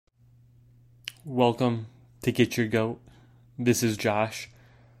Welcome to Get Your Goat. This is Josh.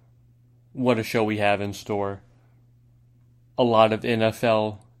 What a show we have in store. A lot of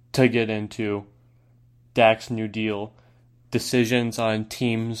NFL to get into. Dak's new deal. Decisions on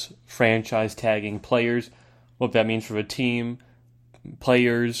teams franchise tagging players. What that means for the team.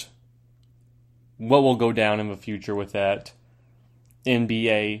 Players. What will go down in the future with that.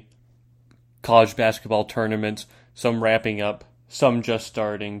 NBA. College basketball tournaments. Some wrapping up. Some just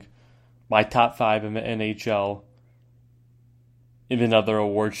starting. My top 5 in the NHL, and then other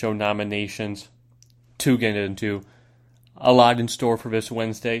award show nominations to get into. A lot in store for this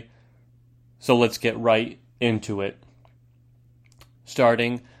Wednesday, so let's get right into it.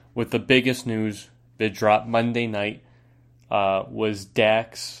 Starting with the biggest news that dropped Monday night was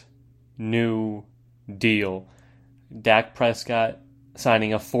Dak's new deal. Dak Prescott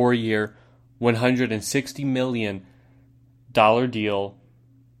signing a 4-year, $160 million deal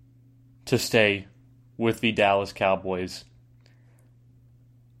to stay with the Dallas Cowboys.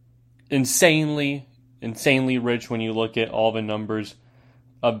 Insanely rich when you look at all the numbers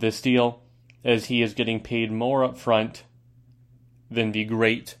of this deal, as he is getting paid more up front than the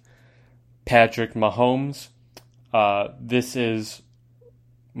great Patrick Mahomes. This is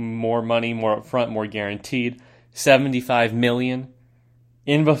more money, more up front, more guaranteed. $75 million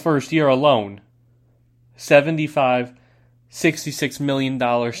in the first year alone. $66 million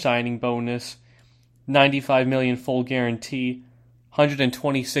signing bonus, $95 million full guarantee,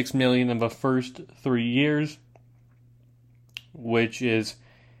 $126 million in the first 3 years, which is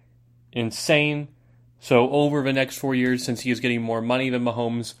insane. So over the next 4 years, since he is getting more money than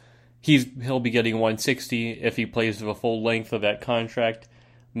Mahomes, he'll be getting $160 if he plays the full length of that contract.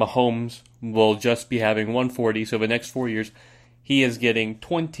 Mahomes will just be having $140. So the next 4 years, he is getting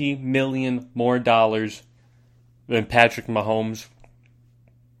 $20 million more dollars than Patrick Mahomes.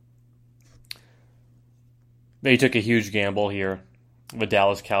 They took a huge gamble here, the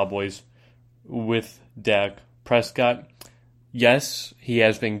Dallas Cowboys, with Dak Prescott. Yes, he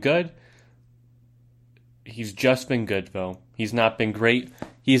has been good. He's just been good, though. He's not been great.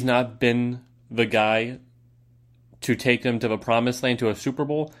 He's not been the guy to take them to the promised land, to a Super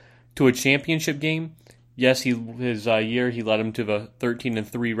Bowl, to a championship game. Yes, his year, he led him to the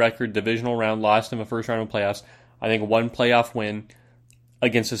 13-3 record divisional round, lost in the first round of playoffs. I think one playoff win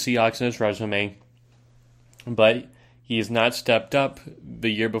against the Seahawks in his resume. But he has not stepped up.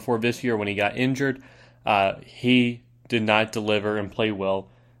 The year before this year when he got injured, he did not deliver and play well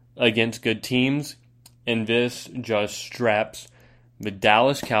against good teams. And this just straps the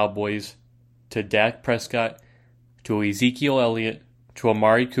Dallas Cowboys to Dak Prescott, to Ezekiel Elliott, to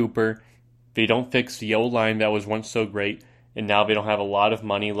Amari Cooper. They don't fix the O-line that was once so great, and now they don't have a lot of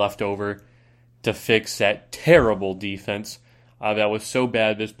money left over to fix that terrible defense that was so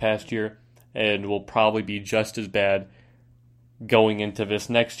bad this past year and will probably be just as bad going into this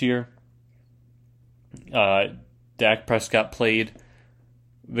next year. Dak Prescott played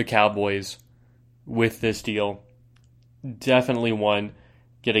the Cowboys with this deal. Definitely one,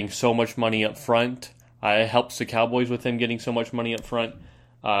 getting so much money up front. It helps the Cowboys with him getting so much money up front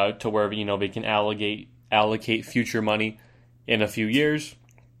to where they can allocate future money in a few years.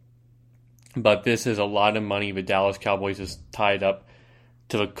 But this is a lot of money the Dallas Cowboys is tied up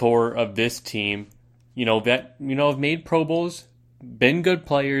to the core of this team. Have made Pro Bowls, been good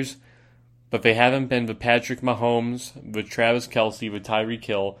players, but they haven't been the Patrick Mahomes, the Travis Kelce, the Tyreek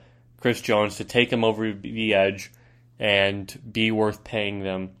Hill, Chris Jones to take them over the edge and be worth paying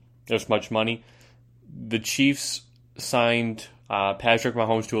them this much money. The Chiefs signed Patrick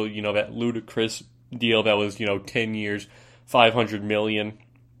Mahomes to that ludicrous deal that was 10 years, $500 million.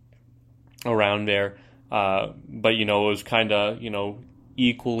 Around there, but it was kind of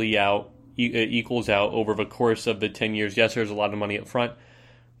equals out over the course of the 10 years. Yes, there's a lot of money up front,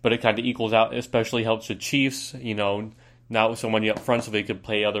 but it kind of equals out. Especially helps the Chiefs, not with so money up front, so they could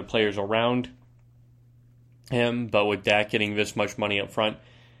play other players around him. But with Dak getting this much money up front,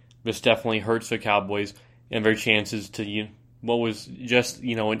 this definitely hurts the Cowboys and their chances to what was just an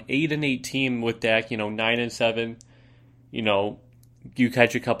 8-8 team with Dak, 9-7, You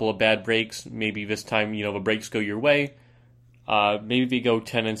catch a couple of bad breaks. Maybe this time, the breaks go your way. Maybe they go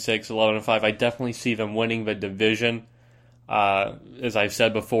 10-6, 11-5. I definitely see them winning the division, as I've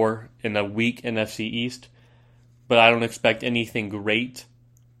said before, in a weak NFC East. But I don't expect anything great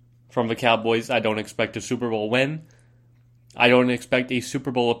from the Cowboys. I don't expect a Super Bowl win. I don't expect a Super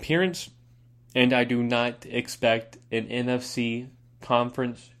Bowl appearance. And I do not expect an NFC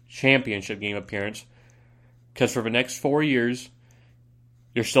Conference Championship game appearance. Because for the next 4 years,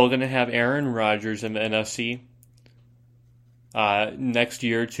 you're still going to have Aaron Rodgers in the NFC. next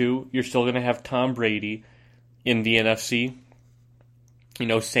year or two, you're still going to have Tom Brady in the NFC.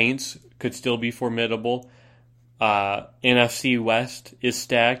 Saints could still be formidable. NFC West is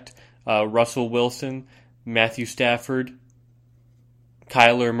stacked. Russell Wilson, Matthew Stafford,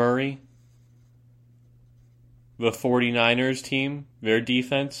 Kyler Murray. The 49ers team, their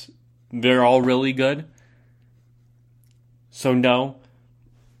defense, they're all really good. So no,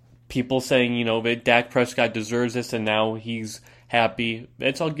 people saying, that Dak Prescott deserves this and now he's happy.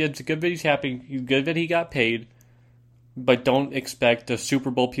 It's all good. It's good that he's happy. It's good that he got paid. But don't expect the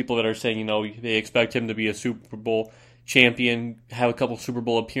Super Bowl people that are saying, they expect him to be a Super Bowl champion, have a couple Super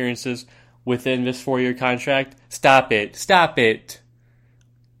Bowl appearances within this 4-year contract. Stop it. Stop it.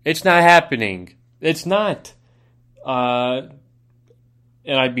 It's not happening. It's not. And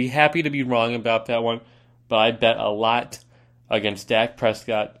I'd be happy to be wrong about that one, but I bet a lot against Dak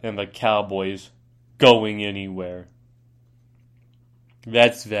Prescott and the Cowboys going anywhere.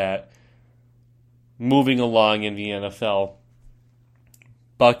 That's that. Moving along in the NFL,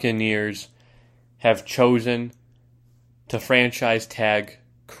 Buccaneers have chosen to franchise tag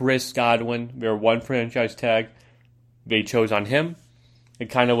Chris Godwin. Their one franchise tag they chose on him. It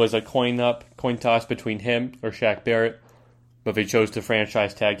kind of was a coin toss between him or Shaq Barrett, but they chose to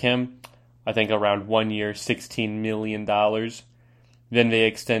franchise tag him. I think around 1 year, $16 million. Then they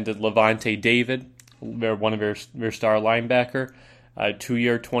extended Levante David, one of their star linebacker, 2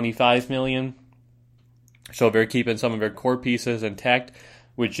 year, $25 million. So they're keeping some of their core pieces intact,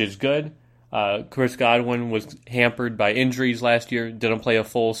 which is good. Chris Godwin was hampered by injuries last year, didn't play a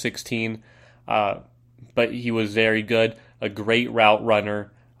full 16, but he was very good. A great route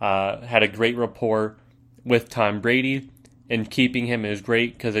runner, had a great rapport with Tom Brady, and keeping him is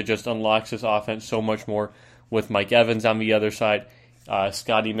great because it just unlocks his offense so much more with Mike Evans on the other side,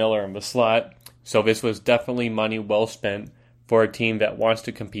 Scotty Miller in the slot. So this was definitely money well spent for a team that wants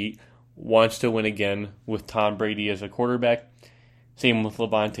to compete, wants to win again with Tom Brady as a quarterback. Same with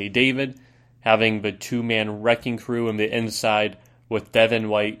Levante David, having the two-man wrecking crew in the inside with Devin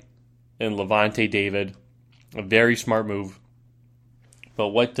White and Levante David. A very smart move. But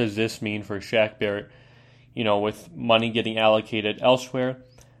what does this mean for Shaq Barrett? With money getting allocated elsewhere,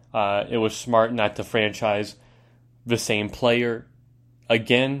 it was smart not to franchise the same player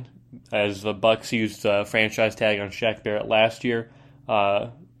again, as the Bucs used the franchise tag on Shaq Barrett last year.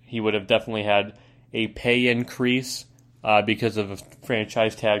 He would have definitely had a pay increase because of the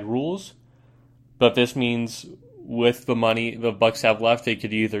franchise tag rules. But this means with the money the Bucs have left, they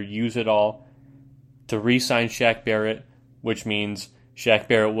could either use it all to re-sign Shaq Barrett, which means Shaq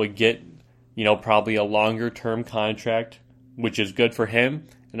Barrett would get, probably a longer-term contract, which is good for him,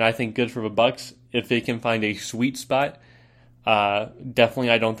 and I think good for the Bucs if they can find a sweet spot.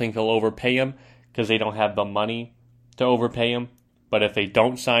 Definitely, I don't think they'll overpay him because they don't have the money to overpay him. But if they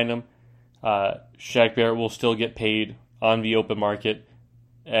don't sign him, Shaq Barrett will still get paid on the open market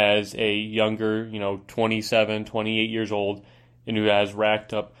as a younger, 27, 28 years old, and who has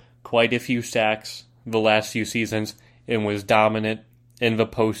racked up quite a few sacks the last few seasons and was dominant in the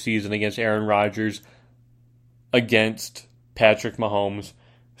postseason against Aaron Rodgers, against Patrick Mahomes.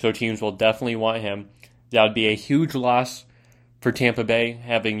 So teams will definitely want him. That would be a huge loss for Tampa Bay,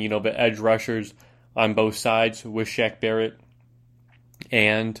 having, the edge rushers on both sides with Shaq Barrett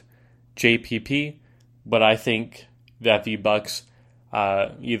and JPP. But I think that the Bucs,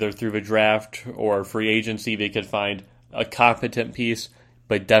 either through the draft or free agency, they could find a competent piece,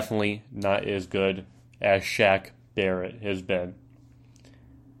 but definitely not as good as Shaq Barrett has been.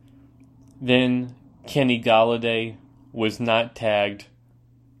 Then Kenny Golladay was not tagged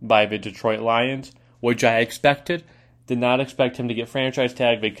by the Detroit Lions, which I expected. Did not expect him to get franchise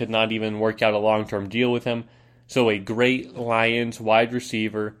tagged. They could not even work out a long-term deal with him. So a great Lions wide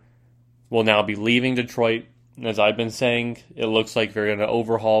receiver will now be leaving Detroit. As I've been saying, it looks like they're going to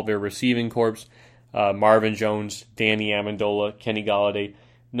overhaul their receiving corps. Marvin Jones, Danny Amendola, Kenny Golladay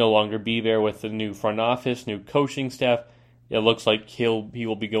no longer be there with the new front office, new coaching staff. It looks like he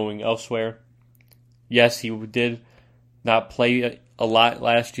will be going elsewhere. Yes, he did not play a lot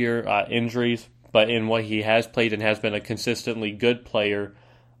last year, injuries, but in what he has played and has been a consistently good player,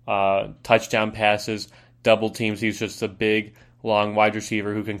 touchdown passes, double teams, he's just a big, long wide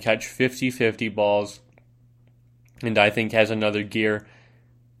receiver who can catch 50-50 balls, and I think has another gear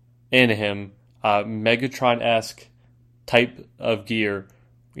in him, Megatron-esque type of gear,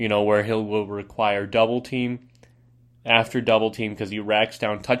 where he will require double team after double team because he racks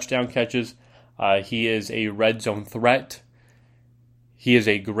down touchdown catches. He is a red zone threat. He is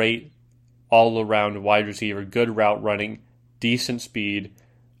a great all-around wide receiver, good route running, decent speed,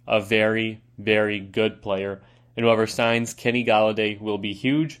 a very, very good player. and whoever signs Kenny Golladay will be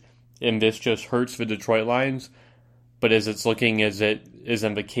huge, and this just hurts the Detroit Lions. But as it's looking as it is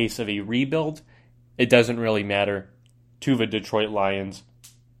in the case of a rebuild, it doesn't really matter to the Detroit Lions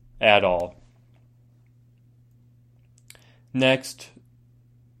at all. Next,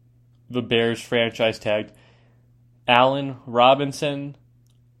 the Bears franchise tagged Allen Robinson.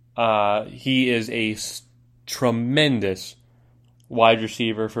 He is a tremendous wide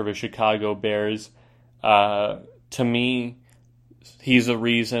receiver for the Chicago Bears. To me, he's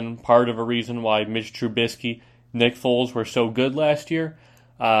part of a reason why Mitch Trubisky, Nick Foles were so good last year,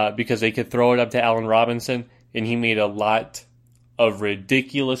 because they could throw it up to Allen Robinson, and he made a lot of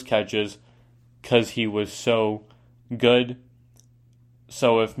ridiculous catches because he was so good.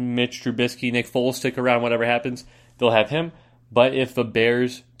 So if Mitch Trubisky, Nick Foles stick around, whatever happens, they'll have him. But if the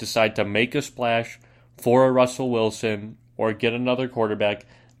Bears decide to make a splash for a Russell Wilson or get another quarterback,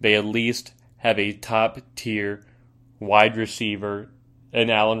 they at least have a top-tier wide receiver in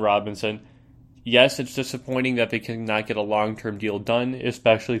Allen Robinson. Yes, it's disappointing that they cannot get a long-term deal done,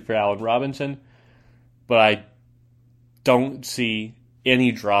 especially for Allen Robinson, but I don't see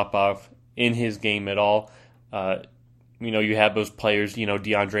any drop-off in his game at all. You have those players,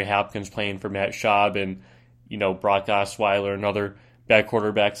 DeAndre Hopkins playing for Matt Schaub and, Brock Osweiler and other bad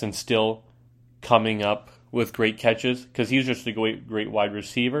quarterbacks, and still coming up with great catches because he's just a great wide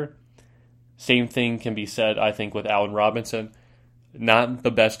receiver. Same thing can be said, I think, with Allen Robinson. Not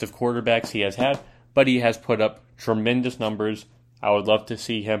the best of quarterbacks he has had, but he has put up tremendous numbers. I would love to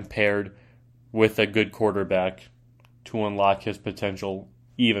see him paired with a good quarterback to unlock his potential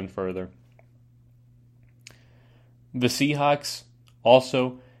even further. The Seahawks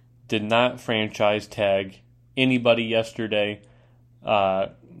also did not franchise tag anybody yesterday.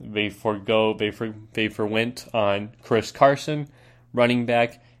 They forwent on Chris Carson, running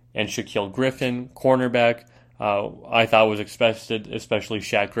back, and Shaquille Griffin, cornerback. I thought was expected, especially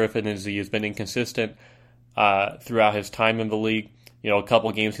Shaq Griffin, as he has been inconsistent throughout his time in the league. A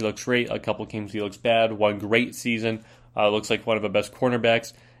couple games he looks great, a couple games he looks bad. One great season, looks like one of the best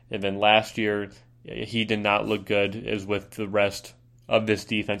cornerbacks. And then last year, he did not look good, as with the rest of this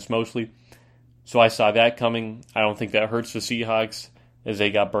defense mostly. So I saw that coming. I don't think that hurts the Seahawks, as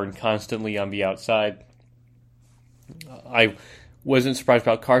they got burned constantly on the outside. I wasn't surprised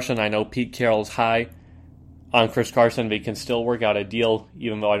about Carson. I know Pete Carroll's high on Chris Carson. They can still work out a deal,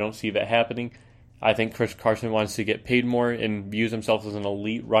 even though I don't see that happening. I think Chris Carson wants to get paid more and views himself as an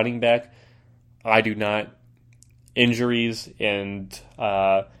elite running back. I do not. Injuries and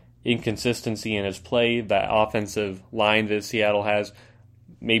inconsistency in his play, that offensive line that Seattle has,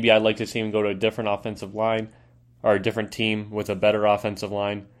 maybe I'd like to see him go to a different offensive line or a different team with a better offensive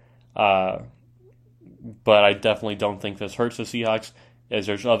line. But I definitely don't think this hurts the Seahawks, as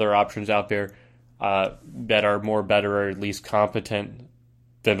there's other options out there that are more better or at least competent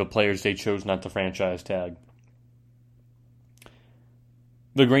than the players they chose not to franchise tag.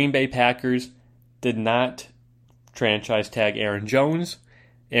 The Green Bay Packers did not franchise tag Aaron Jones.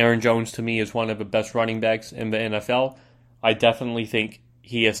 Aaron Jones, to me, is one of the best running backs in the NFL. I definitely think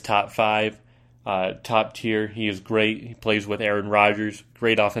he is top 5, top tier. He is great. He plays with Aaron Rodgers.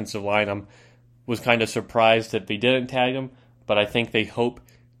 Great offensive line. I was kind of surprised that they didn't tag him, but I think they hope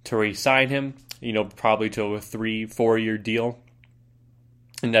to re-sign him, probably to a 3-4 year deal.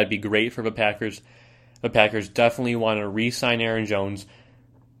 And that'd be great for the Packers. The Packers definitely want to re-sign Aaron Jones,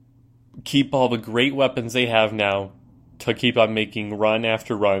 keep all the great weapons they have now to keep on making run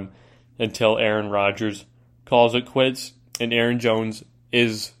after run until Aaron Rodgers calls it quits. And Aaron Jones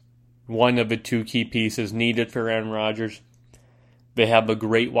is one of the 2 key pieces needed for Aaron Rodgers. They have a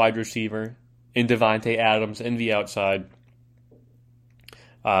great wide receiver in Devontae Adams in the outside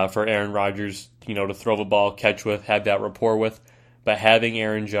for Aaron Rodgers, to throw the ball, catch with, have that rapport with. But having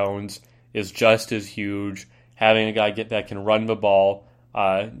Aaron Jones is just as huge. Having a guy that can run the ball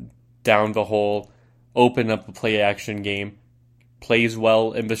down the hole, open up the play-action game, plays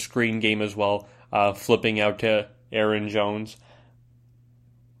well in the screen game as well, flipping out to Aaron Jones.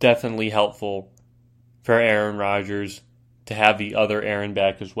 Definitely helpful for Aaron Rodgers to have the other Aaron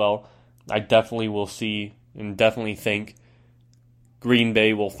back as well. I definitely will see and definitely think Green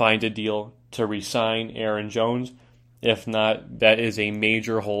Bay will find a deal to re-sign Aaron Jones. If not, that is a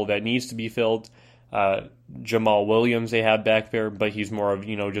major hole that needs to be filled. Jamal Williams they have back there, but he's more of,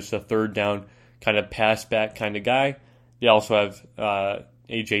 just a third down kind of pass back kind of guy. They also have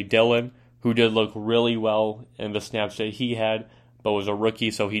A.J. Dillon, who did look really well in the snaps that he had, but was a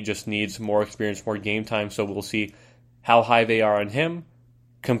rookie, so he just needs more experience, more game time. So we'll see how high they are on him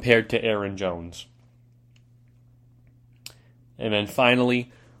compared to Aaron Jones. And then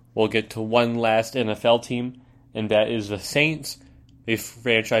finally, we'll get to one last NFL team and that is the Saints. They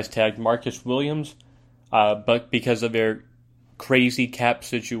franchise tagged Marcus Williams, but because of their crazy cap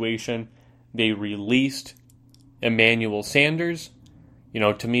situation, they released Emmanuel Sanders.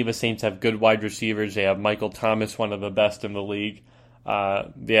 To me, the Saints have good wide receivers. They have Michael Thomas, one of the best in the league.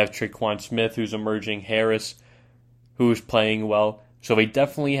 They have Tre'Quan Smith, who's emerging, Harris, who's playing well. So they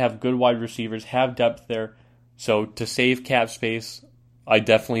definitely have good wide receivers, have depth there. So to save cap space, I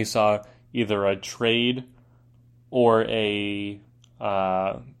definitely saw either a trade or a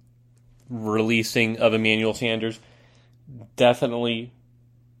releasing of Emmanuel Sanders. Definitely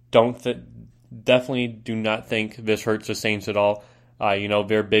do not think this hurts the Saints at all.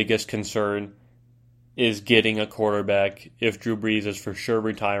 Their biggest concern is getting a quarterback. If Drew Brees is for sure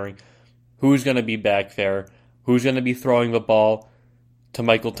retiring, who's going to be back there? Who's going to be throwing the ball to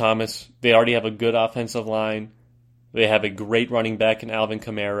Michael Thomas? They already have a good offensive line. They have a great running back in Alvin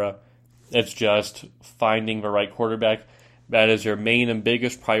Kamara. It's just finding the right quarterback. That is their main and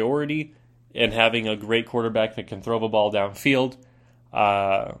biggest priority, and having a great quarterback that can throw the ball downfield,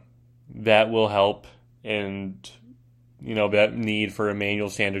 that will help. And, that need for Emmanuel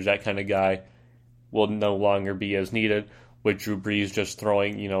Sanders, that kind of guy, will no longer be as needed, with Drew Brees just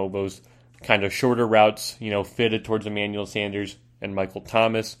throwing, those kind of shorter routes, fitted towards Emmanuel Sanders and Michael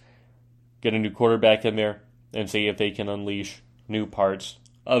Thomas. Get a new quarterback in there and see if they can unleash new parts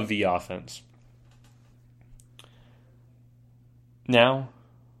of the offense. Now,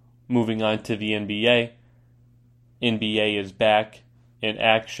 moving on to the NBA. NBA is back in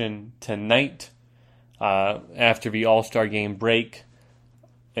action tonight after the All-Star game break,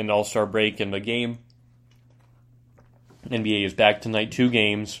 an All-Star break in the game. NBA is back tonight, 2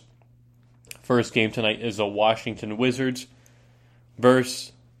 games. First game tonight is the Washington Wizards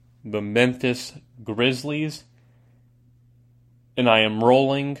versus the Memphis Grizzlies. And I am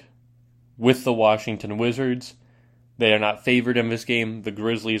rolling with the Washington Wizards. They are not favored in this game. The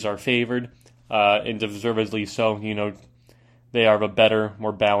Grizzlies are favored, and deservedly so. They are a better,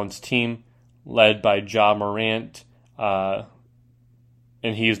 more balanced team, led by Ja Morant, and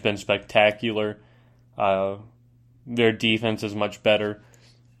he's been spectacular. Their defense is much better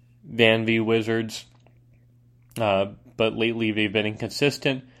than the Wizards, but lately they've been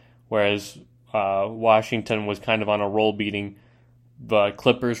inconsistent, whereas Washington was kind of on a roll, beating the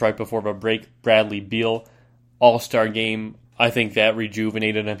Clippers right before the break. Bradley Beal, All-Star game, I think that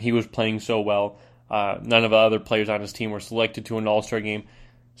rejuvenated him. He was playing so well. None of the other players on his team were selected to an All-Star game,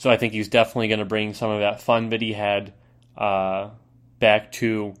 so I think he's definitely going to bring some of that fun that he had back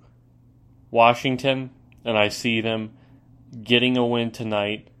to Washington, and I see them getting a win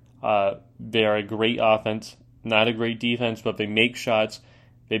tonight. They're a great offense, not a great defense, but they make shots.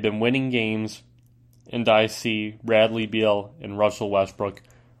 They've been winning games, and I see Bradley Beal and Russell Westbrook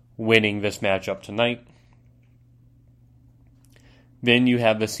winning this matchup tonight. Then you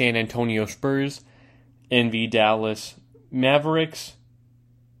have the San Antonio Spurs and the Dallas Mavericks.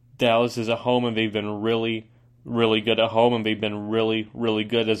 Dallas is at home, and they've been really, really good at home, and they've been really, really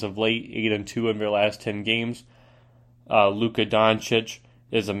good as of late, 8-2 in their last 10 games. Luka Doncic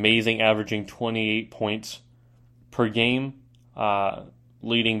is amazing, averaging 28 points per game,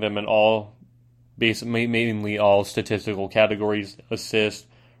 leading them in mainly all statistical categories: assists,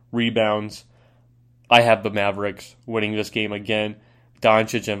 rebounds. I have the Mavericks winning this game again.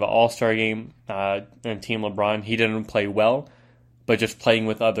 Doncic in the All-Star game and Team LeBron, he didn't play well, but just playing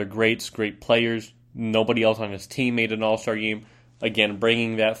with other great players. Nobody else on his team made an All-Star game. Again,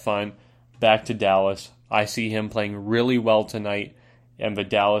 bringing that fun back to Dallas. I see him playing really well tonight, and the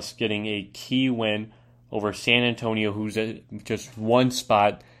Dallas getting a key win over San Antonio, who's just one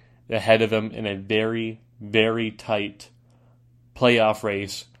spot ahead of him in a very, very tight playoff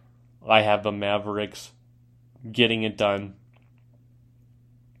race. I have the Mavericks getting it done.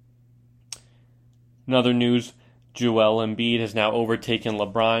 In other news, Joel Embiid has now overtaken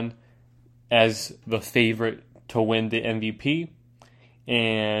LeBron as the favorite to win the MVP.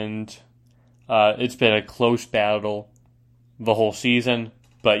 And it's been a close battle the whole season,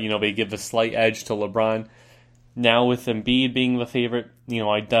 but, they give a slight edge to LeBron. Now with Embiid being the favorite,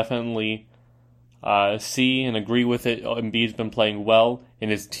 I definitely see and agree with it. Embiid's been playing well,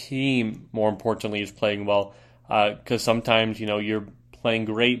 and his team, more importantly, is playing well. Because sometimes, you're playing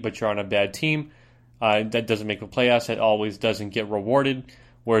great, but you're on a bad team. That doesn't make the playoffs. That always doesn't get rewarded.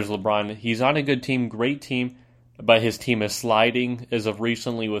 Whereas LeBron, he's on a good team, great team, but his team is sliding as of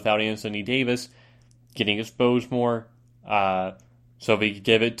recently without Anthony Davis, getting exposed more. So they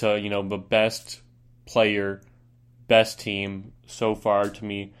give it to, the best player, best team so far to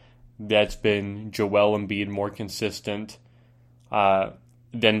me. That's been Joel Embiid, more consistent than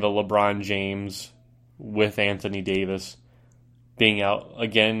the LeBron James with Anthony Davis being out.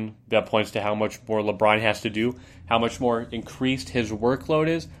 Again, that points to how much more LeBron has to do, how much more increased his workload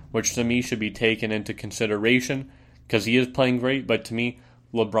is, which to me should be taken into consideration because he is playing great, but to me,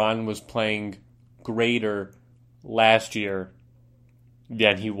 LeBron was playing greater last year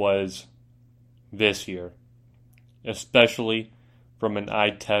than he was this year, especially from an eye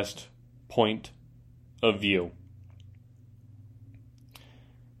test point of view.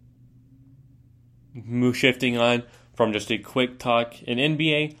 Shifting on from just a quick talk in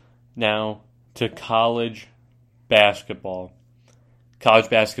NBA now to college basketball. College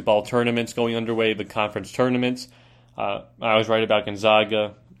basketball tournaments going underway, the conference tournaments. I was right about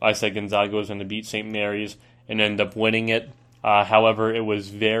Gonzaga. I said Gonzaga was going to beat St. Mary's and end up winning it. However, it was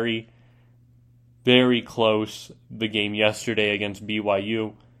very, very close. The game yesterday against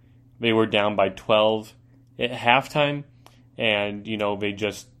BYU, they were down by 12 at halftime, and they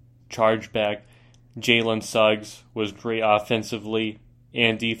just charged back. Jalen Suggs was great offensively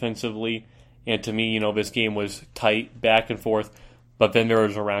and defensively, and to me, this game was tight, back and forth. But then there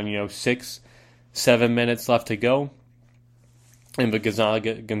was around 6-7 minutes left to go, and the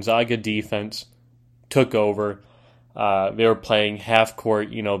Gonzaga defense took over. They were playing half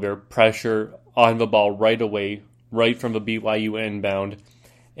court, their pressure on the ball right away, right from the BYU inbound,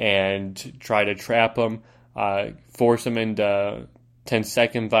 and try to trap them, force them into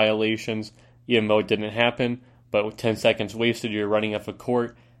 10-second violations, even though it didn't happen. But with 10 seconds wasted, you're running off the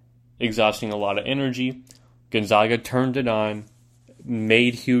court, exhausting a lot of energy. Gonzaga turned it on,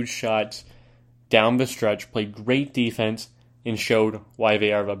 made huge shots down the stretch, played great defense, and showed why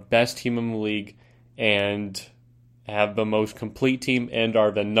they are the best team in the league and have the most complete team and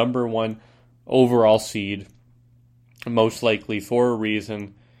are the number one overall seed, most likely for a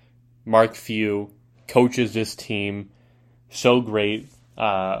reason. Mark Few coaches this team so great.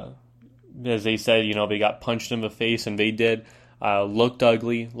 As they said, they got punched in the face, and they did. Looked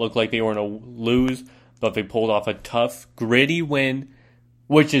ugly, looked like they were going to lose, but they pulled off a tough, gritty win,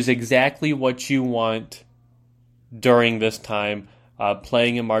 which is exactly what you want during this time.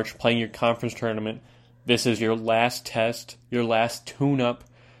 Playing in March, playing your conference tournament. This is your last test, your last tune-up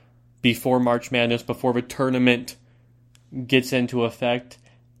before March Madness, before the tournament gets into effect.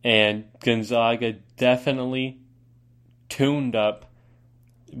 And Gonzaga definitely tuned up.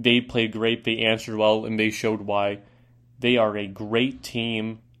 They played great, they answered well, and they showed why they are a great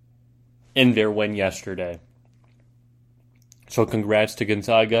team in their win yesterday. So congrats to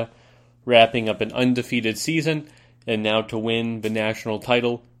Gonzaga, wrapping up an undefeated season, and now to win the national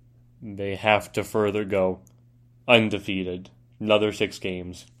title, they have to further go undefeated. Another 6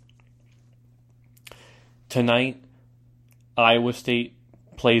 games. Tonight, Iowa State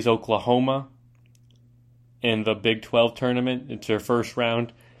plays Oklahoma in the Big 12 tournament. It's their first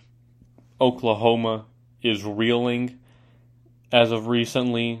round. Oklahoma is reeling as of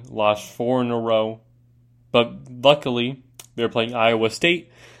recently, lost 4 in a row. But luckily, they're playing Iowa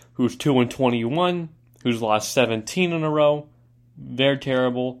State, who's 2-21, who's lost 17 in a row. They're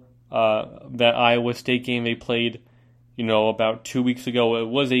terrible. That Iowa State game they played, about 2 weeks ago, it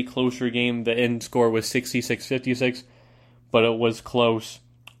was a closer game. The end score was 66-56, but it was close,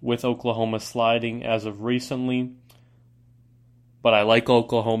 with Oklahoma sliding as of recently. But I like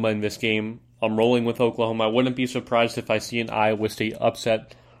Oklahoma in this game. I'm rolling with Oklahoma. I wouldn't be surprised if I see an Iowa State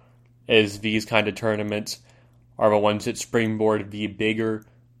upset, as these kind of tournaments are the ones that springboard the bigger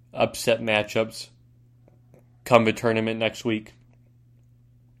upset matchups come the tournament next week.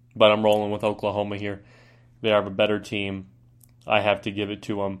 But I'm rolling with Oklahoma here. They are a better team. I have to give it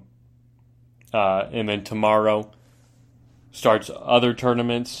to them. And then tomorrow starts other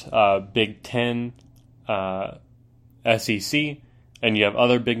tournaments, Big Ten, SEC, and you have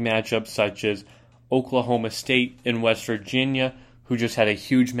other big matchups such as Oklahoma State and West Virginia, who just had a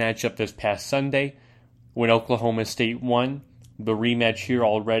huge matchup this past Sunday when Oklahoma State won. The rematch here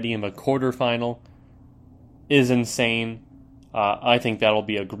already in the quarterfinal is insane. I think that'll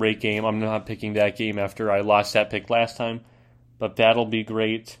be a great game. I'm not picking that game after I lost that pick last time, but that'll be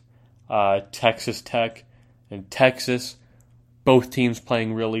great. Texas Tech and Texas, both teams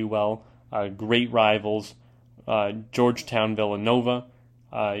playing really well. Great rivals. Georgetown, Villanova.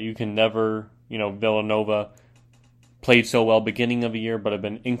 You can never, Villanova played so well beginning of the year, but have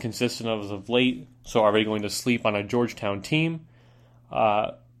been inconsistent as of late. So are they going to sleep on a Georgetown team?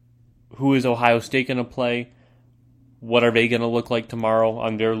 Who is Ohio State going to play? What are they going to look like tomorrow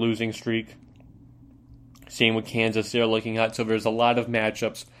on their losing streak? Same with Kansas, they're looking hot. So there's a lot of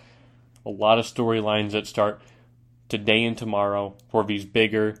matchups, a lot of storylines that start today and tomorrow for these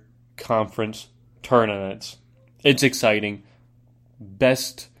bigger conference tournaments. It's exciting.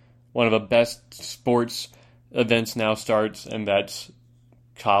 Best one of the best sports events now starts, and that's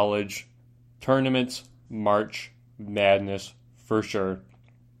college tournaments, March Madness for sure.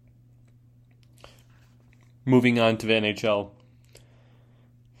 Moving on to the NHL.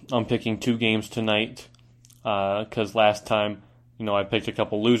 I'm picking 2 games tonight because last time, I picked a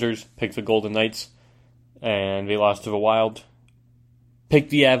couple losers, picked the Golden Knights, and they lost to the Wild. Picked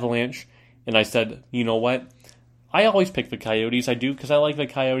the Avalanche, and I said, you know what? I always pick the Coyotes. I do because I like the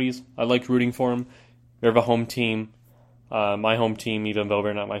Coyotes. I like rooting for them. They're the home team. My home team, even though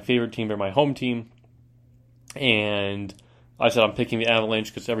they're not my favorite team, they're my home team. And I said I'm picking the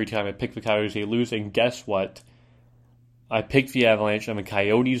Avalanche because every time I pick the Coyotes, they lose. And guess what? I picked the Avalanche, and the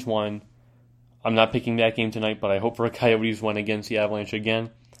Coyotes won. I'm not picking that game tonight, but I hope for a Coyotes win against the Avalanche again.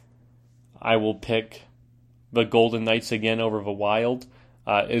 I will pick the Golden Knights again over the Wild,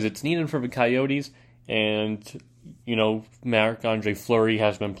 as it's needed for the Coyotes. And, Marc-Andre Fleury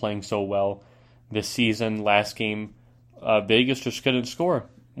has been playing so well this season. Last game, Vegas just couldn't score.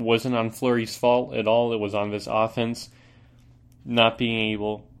 It wasn't on Fleury's fault at all. It was on this offense not being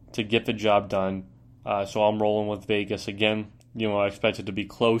able to get the job done. So I'm rolling with Vegas again. I expect it to be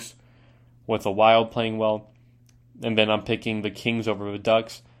close with the Wild playing well. And then I'm picking the Kings over the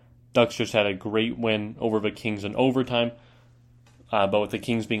Ducks. Ducks just had a great win over the Kings in overtime. But with the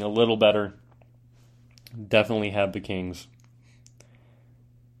Kings being a little better, definitely have the Kings.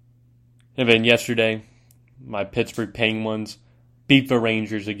 And then yesterday, my Pittsburgh Penguins beat the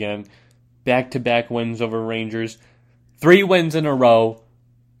Rangers again. Back-to-back wins over Rangers. 3 wins in a row.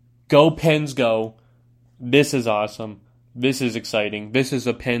 Go Pens, go. This is awesome. This is exciting. This is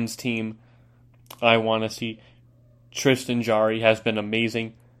a Pens team I want to see. Tristan Jarry has been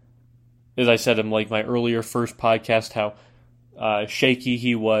amazing. As I said in my earlier first podcast, how shaky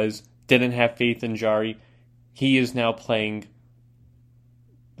he was, didn't have faith in Jarry. He is now playing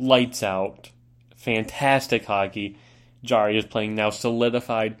lights out. Fantastic hockey. Jarry is playing now,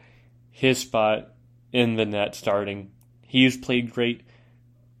 solidified his spot in the net starting. He's played great.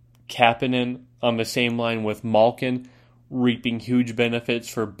 Kapanen on the same line with Malkin, reaping huge benefits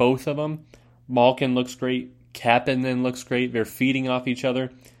for both of them. Malkin looks great. Kapanen looks great. They're feeding off each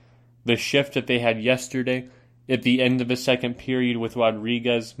other. The shift that they had yesterday at the end of the second period with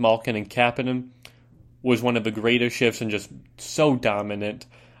Rodriguez, Malkin, and Kapanen was one of the greatest shifts and just so dominant.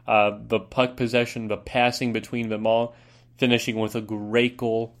 The puck possession, the passing between them all, finishing with a great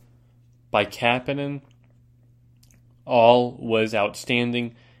goal by Kapanen. All was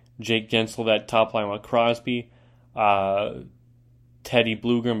outstanding. Jake Gensel, that top line with Crosby. Teddy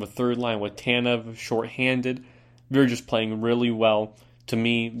Blueger, the third line with Tanev, shorthanded. They're just playing really well. To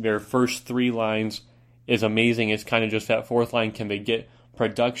me, their first 3 lines is amazing. It's kind of just that fourth line. Can they get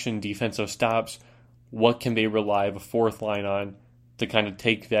production, defensive stops? What can they rely the fourth line on to kind of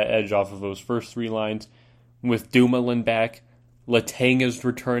take that edge off of those first 3 lines? With Dumoulin back, Latanga's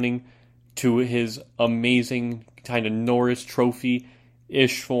returning to his amazing kind of Norris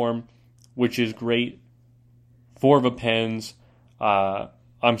Trophy-ish form, which is great for the Pens.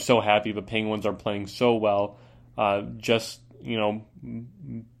 I'm so happy the Penguins are playing so well.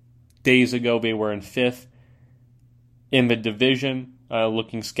 Days ago they were in 5th in the division,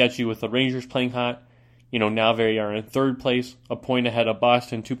 looking sketchy with the Rangers playing hot. Now they are in 3rd place, a point ahead of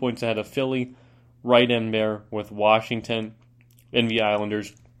Boston, 2 points ahead of Philly, right in there with Washington and the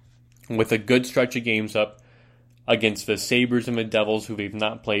Islanders, with a good stretch of games up against the Sabres and the Devils, who they've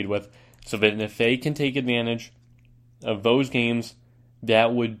not played with. So that if they can take advantage of those games,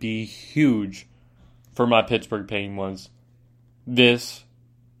 that would be huge for my Pittsburgh Penguins. This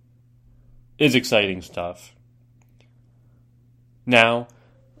is exciting stuff. Now,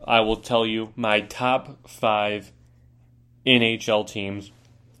 I will tell you my top 5 NHL teams.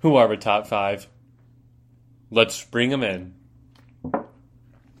 Who are the top 5? Let's bring them in.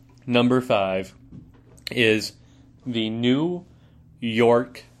 Number 5 is the New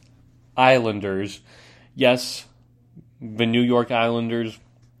York Islanders. Yes, the New York Islanders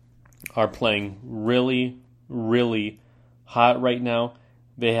are playing really, really hot right now.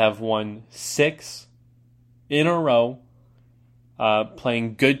 They have won 6 in a row,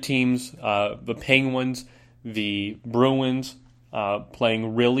 playing good teams. The Penguins, the Bruins,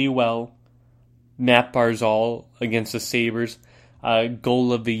 playing really well. Matt Barzal against the Sabres,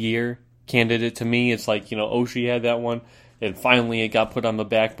 goal of the year candidate to me. It's like, Oshie had that one, and finally it got put on the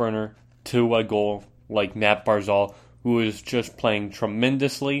back burner to a goal like Matt Barzal, who is just playing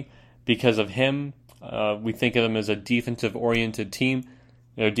tremendously. Because of him, we think of them as a defensive-oriented team.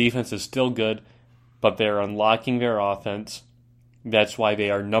 Their defense is still good, but they're unlocking their offense. That's why they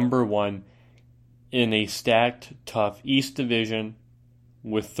are number 1 in a stacked, tough East Division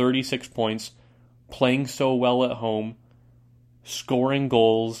with 36 points, playing so well at home, scoring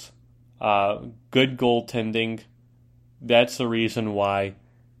goals, good goaltending. That's the reason why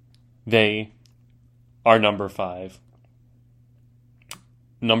they are number 5.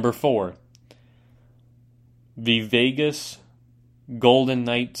 Number 4, the Vegas Golden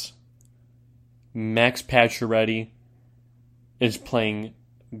Knights. Max Pacioretty is playing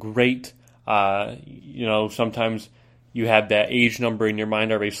great. Sometimes you have that age number in your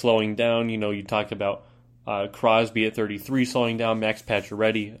mind. Are they slowing down? You talk about Crosby at 33 slowing down. Max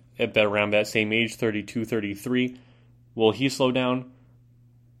Pacioretty at around that same age, 32, 33. Will he slow down?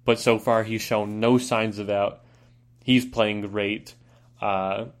 But so far he's shown no signs of that. He's playing great.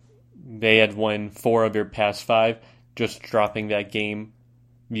 They had won 4 of their past 5, just dropping that game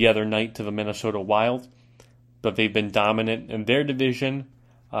the other night to the Minnesota Wild. But they've been dominant in their division,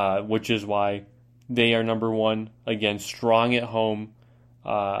 which is why they are number 1. Again, strong at home,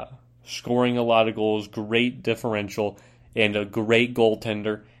 scoring a lot of goals, great differential, and a great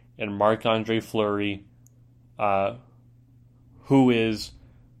goaltender in Marc-Andre Fleury, who is,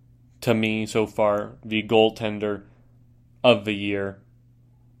 to me so far, the goaltender of the year,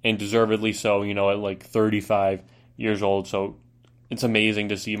 and deservedly so, at like 35 years old. So it's amazing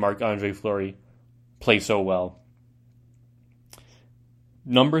to see Marc-Andre Fleury play so well.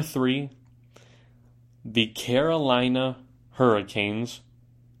 Number 3, the Carolina Hurricanes,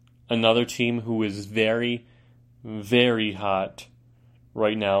 another team who is very, very hot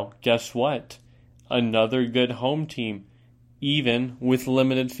right now. Guess what? Another good home team, even with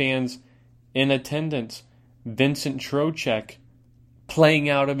limited fans in attendance. Vincent Trocheck playing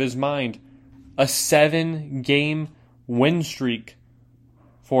out of his mind. A 7-game win streak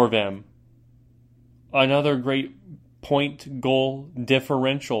for them. Another great point-goal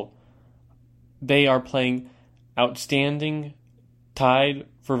differential. They are playing outstanding, tied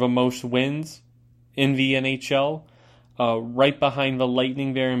for the most wins in the NHL, right behind the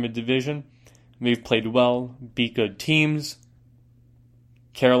Lightning there in the division. They've played well, beat good teams.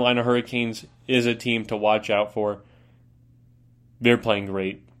 Carolina Hurricanes is a team to watch out for. They're playing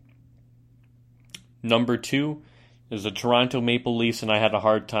great. Number 2 is the Toronto Maple Leafs, and I had a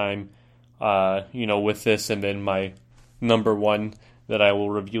hard time, with this, and then my number 1 that I will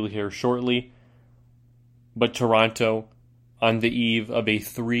review here shortly. But Toronto, on the eve of a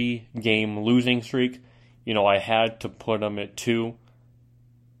 3-game losing streak, I had to put them at 2,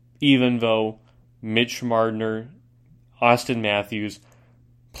 even though Mitch Marner, Austin Matthews,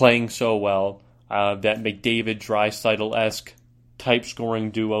 playing so well, that McDavid-Draisaitl-esque type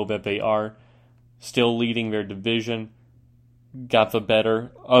scoring duo that they are, still leading their division, got the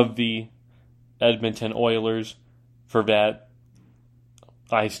better of the Edmonton Oilers. For that,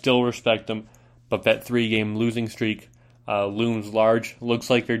 I still respect them, but that 3-game losing streak looms large. Looks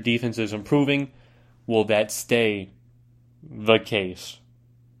like their defense is improving. Will that stay the case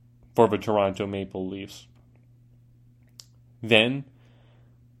for the Toronto Maple Leafs? Then,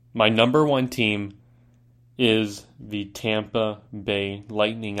 my number 1 team is the Tampa Bay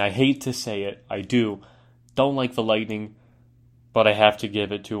Lightning. I hate to say it. I do. Don't like the Lightning, but I have to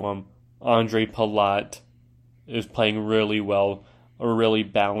give it to them. Andre Palat is playing really well. A really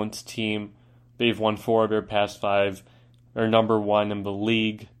balanced team. They've won 4 of their past 5. They're number 1 in the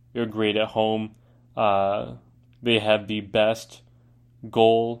league. They're great at home. They have the best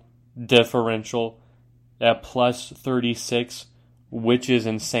goal differential at plus 36, which is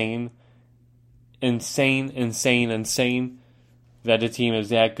insane. Insane that a team is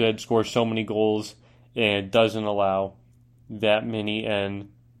that good, scores so many goals, and doesn't allow that many, and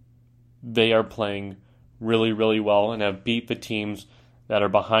they are playing really, really well and have beat the teams that are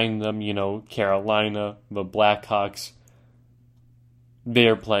behind them, Carolina, the Blackhawks. They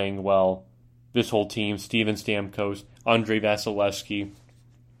are playing well. This whole team, Steven Stamkos, Andrei Vasilevsky,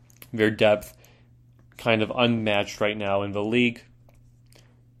 their depth kind of unmatched right now in the league.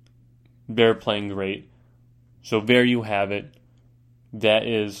 They're playing great. So there you have it. That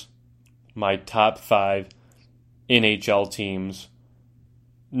is my top 5 NHL teams.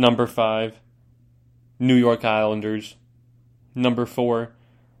 Number 5, New York Islanders. Number 4,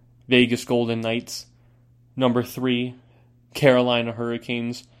 Vegas Golden Knights. Number 3, Carolina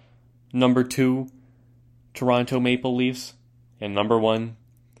Hurricanes. Number 2, Toronto Maple Leafs. And number 1,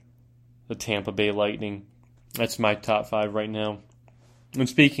 the Tampa Bay Lightning. That's my top 5 right now. And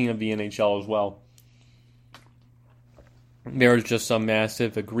speaking of the NHL as well, there is just some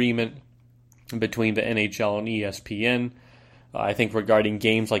massive agreement between the NHL and ESPN. I think regarding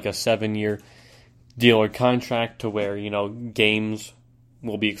games like a 7-year deal or contract to where, games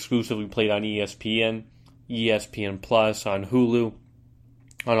will be exclusively played on ESPN, ESPN Plus, on Hulu.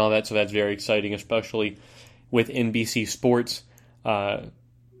 on all that. So that's very exciting, especially with NBC Sports kind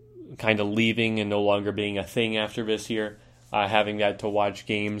of leaving and no longer being a thing after this year. Having that to watch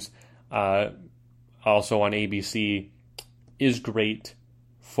games also on ABC is great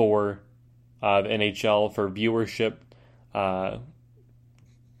for the NHL, for viewership.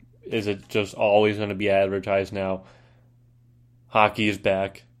 Is it just always going to be advertised now? Hockey is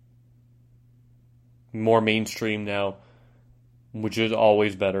back. More mainstream now, which is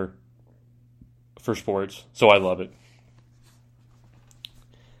always better for sports. So I love it.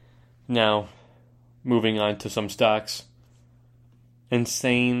 Now, moving on to some stocks.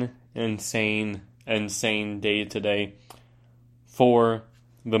 Insane day today for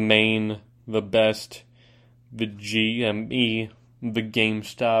the main, the best, the GME, the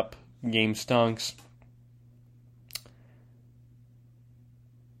GameStop, GameStonks.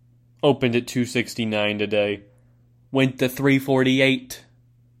 Opened at $269 today, went to $348,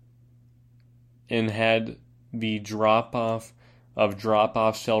 and had the drop-off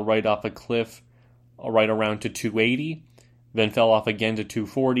sell right off a cliff, right around to $280, then fell off again to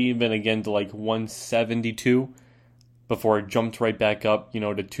 $240, then again to like $172, before it jumped right back up, to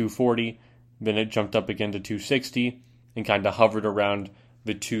 $240, then it jumped up again to $260, and kind of hovered around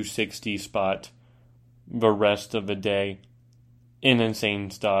the $260 spot the rest of the day. An insane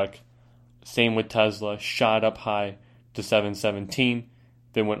stock. Same with Tesla, shot up high to $717,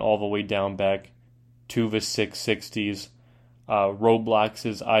 then went all the way down back to the 660s.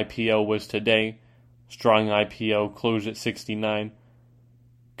 Roblox's IPO was today. Strong IPO, closed at $69.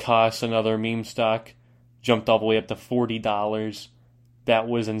 Cost, another meme stock, jumped all the way up to $40. That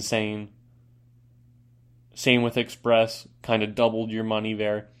was insane. Same with Express, kind of doubled your money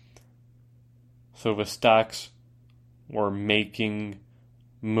there. So the stocks were making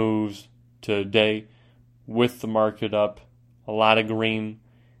moves today with the market up. A lot of green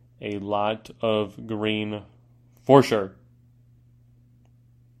for sure.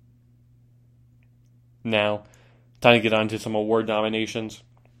 Now, time to get on to some award nominations.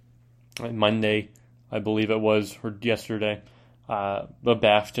 Monday, I believe it was, or yesterday, the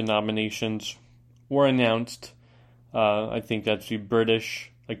BAFTA nominations were announced. I think that's the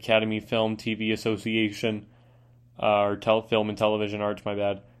British Academy Film TV Association, or Film and Television Arts, my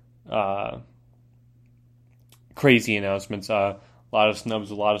bad. Crazy announcements. A lot of snubs,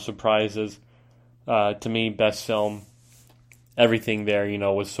 a lot of surprises. To me, best film, everything there,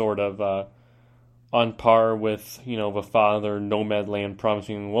 was sort of on par with, The Father, Nomadland,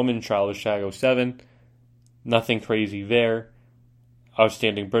 Promising Woman, Trial of Chicago 7. Nothing crazy there.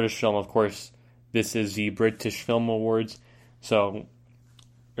 Outstanding British film, of course. This is the British Film Awards. So,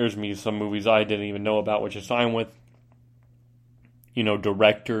 there's some movies I didn't even know about, which is fine with.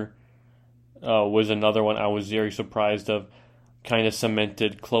 Director was another one I was very surprised of. Kind of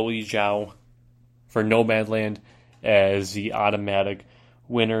cemented Chloe Zhao for Nomadland as the automatic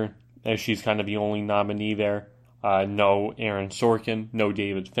winner, as she's kind of the only nominee there. No Aaron Sorkin, no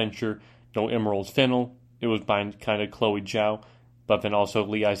David Fincher, no Emerald Fennell. It was by kind of Chloe Zhao, but then also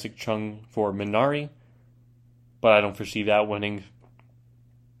Lee Isaac Chung for Minari. But I don't foresee that winning.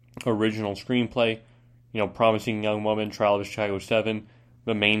 Original screenplay, Promising Young Woman, Trial of Chicago 7,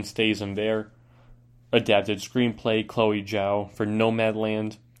 the mainstays in there. Adapted screenplay, Chloe Zhao for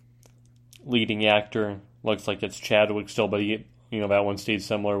Nomadland. Leading actor, looks like it's Chadwick still, but that one stayed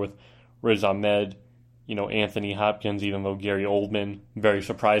similar with Riz Ahmed, Anthony Hopkins, even though Gary Oldman, very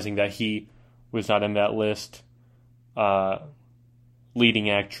surprising that he was not in that list. Leading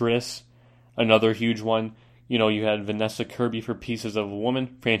actress, another huge one. You had Vanessa Kirby for Pieces of a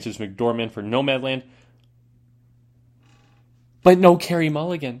Woman, Frances McDormand for Nomadland, but no Carey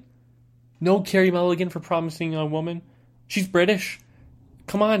Mulligan. No Carey Mulligan for Promising Young Woman. She's British.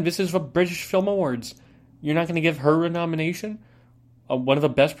 Come on, this is the British Film Awards. You're not going to give her a nomination? One of the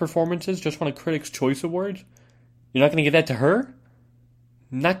best performances, just won a Critics' Choice Award? You're not going to give that to her?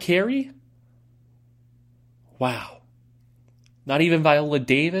 Not Carey? Wow. Not even Viola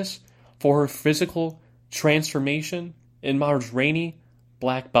Davis for her physical transformation in Mars Rainey,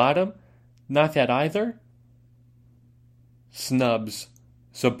 Black Bottom? Not that either? Snubs.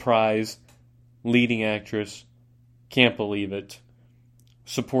 Surprise. Leading actress. Can't believe it.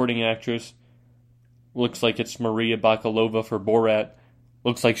 Supporting actress. Looks like it's Maria Bakalova for Borat.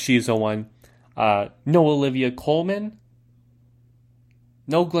 Looks like she's the one. No Olivia Colman.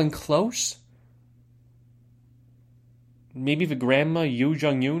 No Glenn Close. Maybe the grandma Yoo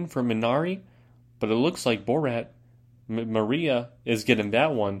Jung-yoon for Minari. But it looks like Borat. Maria is getting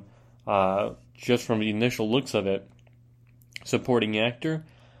that one. Just from the initial looks of it. Supporting actor.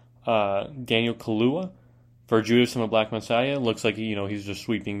 Daniel Kaluuya For Judas and the Black Messiah, it looks like he's just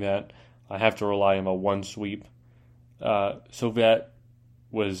sweeping that. I have to rely on a one sweep. So that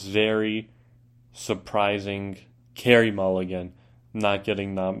was very surprising. Carey Mulligan not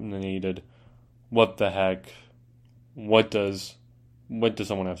getting nominated. What the heck? What does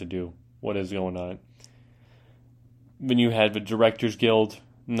someone have to do? What is going on? Then you had the Directors Guild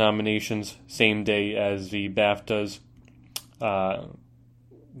nominations same day as the BAFTAs.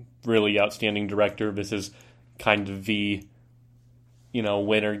 Really outstanding director. This is kind of the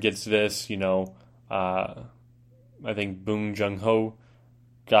winner gets this. I think Bong Joon-ho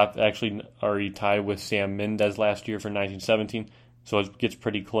got actually already tied with Sam Mendes last year for 1917, so it gets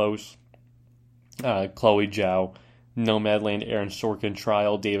pretty close. Chloe Zhao, Nomadland, Aaron Sorkin,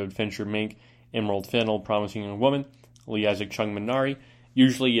 Trial, David Fincher, Mank, Emerald Fennell, Promising Young Woman, Lee Isaac Chung, Minari.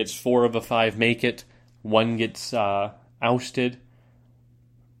 Usually it's 4 of the 5 make it, 1 gets ousted,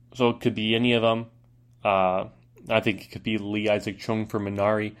 so it could be any of them. I think it could be Lee Isaac Chung for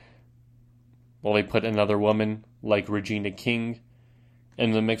Minari. Will they put another woman like Regina King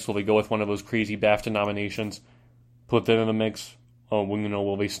in the mix? Will they go with one of those crazy BAFTA nominations, put them in the mix?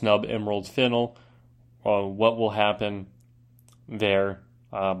 Will they snub Emerald Fennell? What will happen there?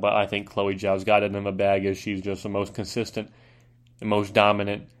 But I think Chloe Zhao's got it in the bag, as she's just the most consistent and most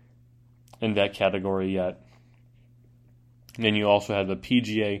dominant in that category yet. And then you also have the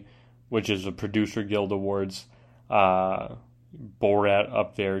PGA, which is the Producer Guild Awards. Borat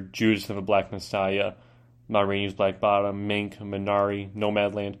up there, Judas and the Black Messiah, Ma Rainey's Black Bottom, Mank, Minari,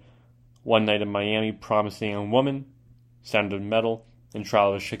 Nomadland, One Night in Miami, Promising Young Woman, Sound of Metal, and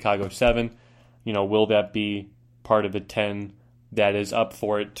Trial of Chicago 7. Will that be part of the 10 that is up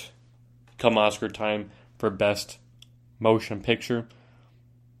for it come Oscar time for Best Motion Picture?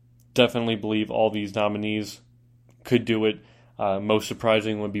 Definitely believe all these nominees could do it. Most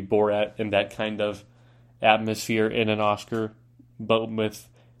surprising would be Borat in that kind of atmosphere in an Oscar, but with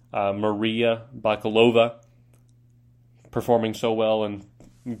Maria Bakalova performing so well and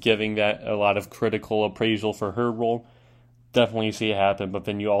giving that a lot of critical appraisal for her role, definitely see it happen. But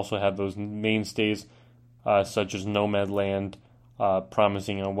then you also have those mainstays such as Nomadland,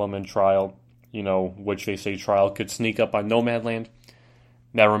 Promising Young Woman, Trial, which they say Trial could sneak up on Nomadland.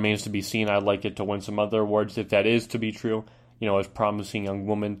 That remains to be seen. I'd like it to win some other awards if that is to be true. As Promising Young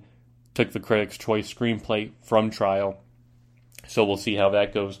Woman took the Critics' Choice Screenplay from Trial. So we'll see how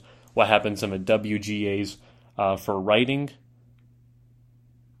that goes. What happens in the WGAs for writing.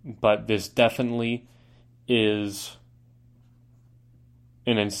 But this definitely is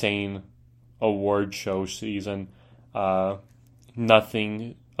an insane award show season.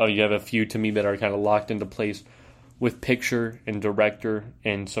 Nothing. You have a few to me that are kind of locked into place with picture and director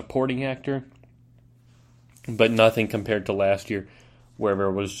and supporting actor. But nothing compared to last year, where there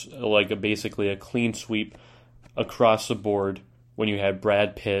was basically a clean sweep across the board when you had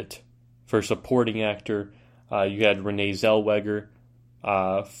Brad Pitt for supporting actor. You had Renee Zellweger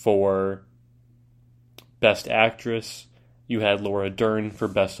for Best Actress. You had Laura Dern for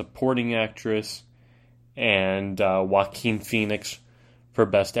Best Supporting Actress. And Joaquin Phoenix for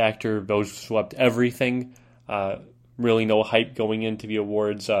Best Actor. Those swept everything. Really no hype going into the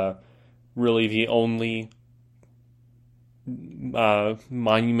awards. Really the only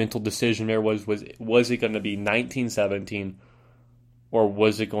monumental decision there was it going to be 1917 or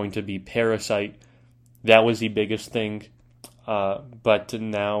was it going to be Parasite? That was the biggest thing. But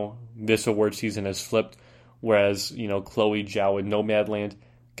now this award season has flipped, whereas Chloe Zhao and Nomadland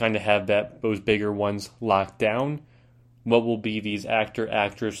kind of have those bigger ones locked down. What will be these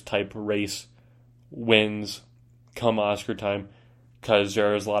actor-actress type race wins come Oscar time? Because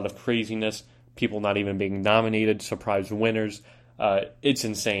there is a lot of craziness. People not even being nominated, surprise winners. It's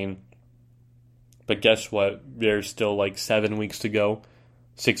insane. But guess what? There's still 7 weeks to go,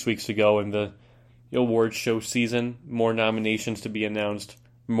 6 weeks to go in the award show season. More nominations to be announced,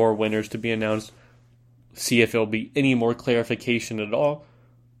 more winners to be announced. See if there'll be any more clarification at all,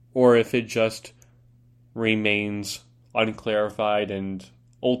 or if it just remains unclarified and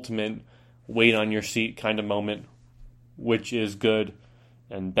ultimate wait on your seat kind of moment, which is good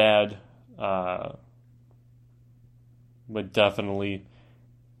and bad. But definitely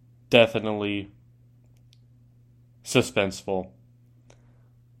suspenseful.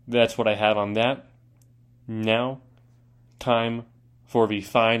 That's what I have on that. Now, time for the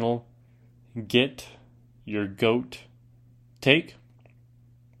final Get Your Goat take.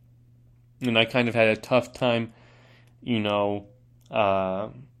 And I kind of had a tough time,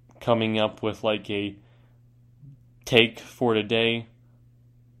 coming up with a take for today.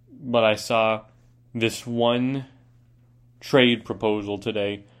 But I saw this one trade proposal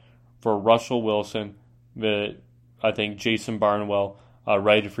today for Russell Wilson I think Jason Barnwell,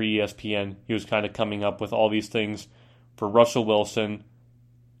 writer for ESPN, he was kind of coming up with all these things for Russell Wilson.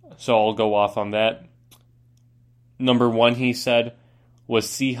 So I'll go off on that. Number one, he said, was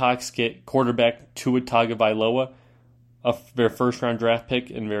Seahawks get quarterback Tua Tagovailoa, their first-round draft pick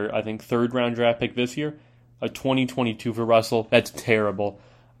and their, I think, third-round draft pick this year. A 2022 for Russell. That's terrible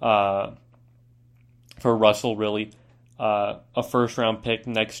for Russell, really. A first-round pick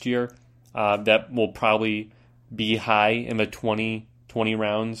next year that will probably be high in the 20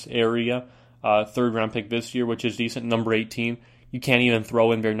 rounds area. Third-round pick this year, which is decent. Number 18. You can't even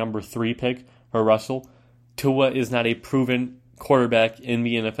throw in their number 3 pick for Russell. Tua is not a proven quarterback in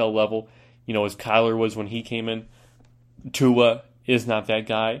the NFL level, as Kyler was when he came in. Tua is not that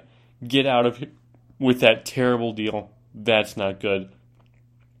guy. Get out of here with that terrible deal. That's not good.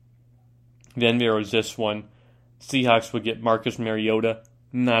 Then there was this one. Seahawks would get Marcus Mariota,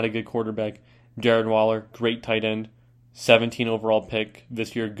 not a good quarterback. Darren Waller, great tight end. 17 overall pick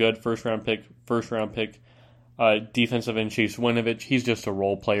this year, good first round pick. Defensive end Chase Winovich, he's just a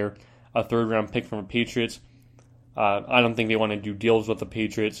role player. A third round pick from the Patriots. I don't think they want to do deals with the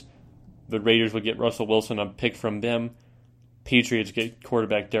Patriots. The Raiders would get Russell Wilson, a pick from them. Patriots get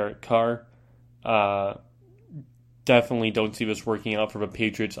quarterback Derek Carr. Definitely don't see this working out for the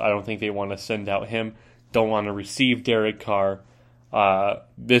Patriots. I don't think they want to send out him. Don't want to receive Derek Carr.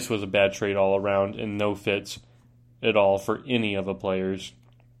 This was a bad trade all around and no fits at all for any of the players.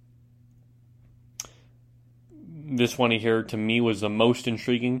 This one here to me was the most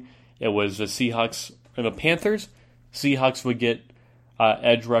intriguing. It was the Seahawks and the Panthers. Seahawks would get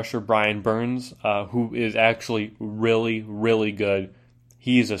edge rusher Brian Burns, who is actually really, really good.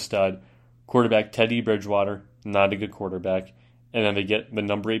 He's a stud. Quarterback Teddy Bridgewater, not a good quarterback. And then they get the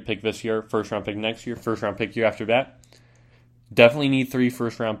number 8 pick this year, first round pick next year, first round pick year after that. Definitely need 3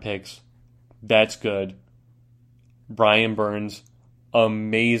 first round picks. That's good. Brian Burns,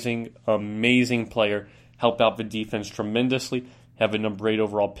 amazing, amazing player. Help out the defense tremendously. Have a number 8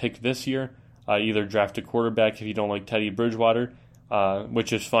 overall pick this year. Either draft a quarterback if you don't like Teddy Bridgewater,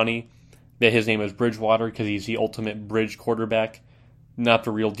 which is funny that his name is Bridgewater because he's the ultimate bridge quarterback. Not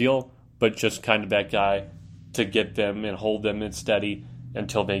the real deal, but just kind of that guy to get them and hold them in steady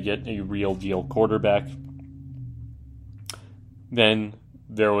until they get a real deal quarterback. Then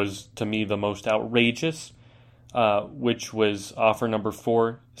there was, to me, the most outrageous, which was offer number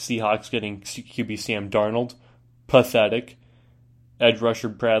 4, Seahawks getting QB Sam Darnold. Pathetic. Edge rusher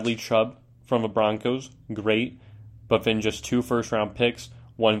Bradley Chubb from the Broncos. Great. But then just 2 first-round picks.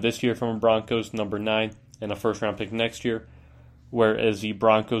 One this year from the Broncos, number 9, and a first-round pick next year. Whereas the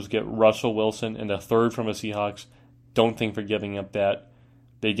Broncos get Russell Wilson and a third from the Seahawks. Don't think for giving up that.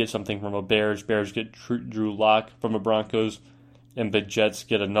 They get something from the Bears. Bears get Drew Lock from the Broncos. And the Jets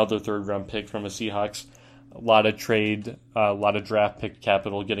get another third-round pick from the Seahawks. A lot of trade, a lot of draft pick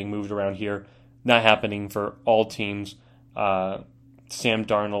capital getting moved around here. Not happening for all teams. Sam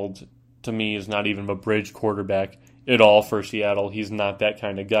Darnold, to me, is not even a bridge quarterback at all for Seattle. He's not that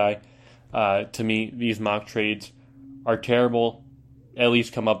kind of guy. To me, these mock trades are terrible. At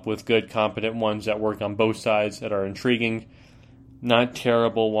least come up with good, competent ones that work on both sides that are intriguing. Not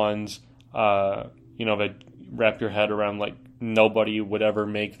terrible ones, that wrap your head around like nobody would ever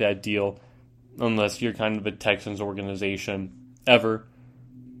make that deal unless you're kind of a Texans organization ever.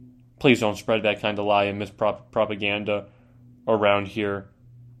 Please don't spread that kind of lie and mispropaganda around here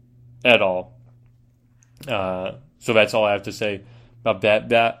at all. So that's all I have to say about that.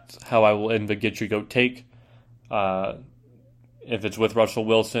 That's how I will end the Get Your Goat take. If it's with Russell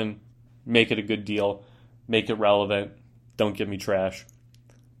Wilson, make it a good deal. Make it relevant. Don't give me trash.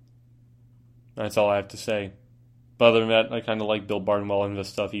 That's all I have to say. But other than that, I kind of like Bill Barnwell and the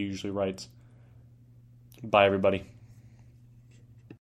stuff he usually writes. Bye, everybody.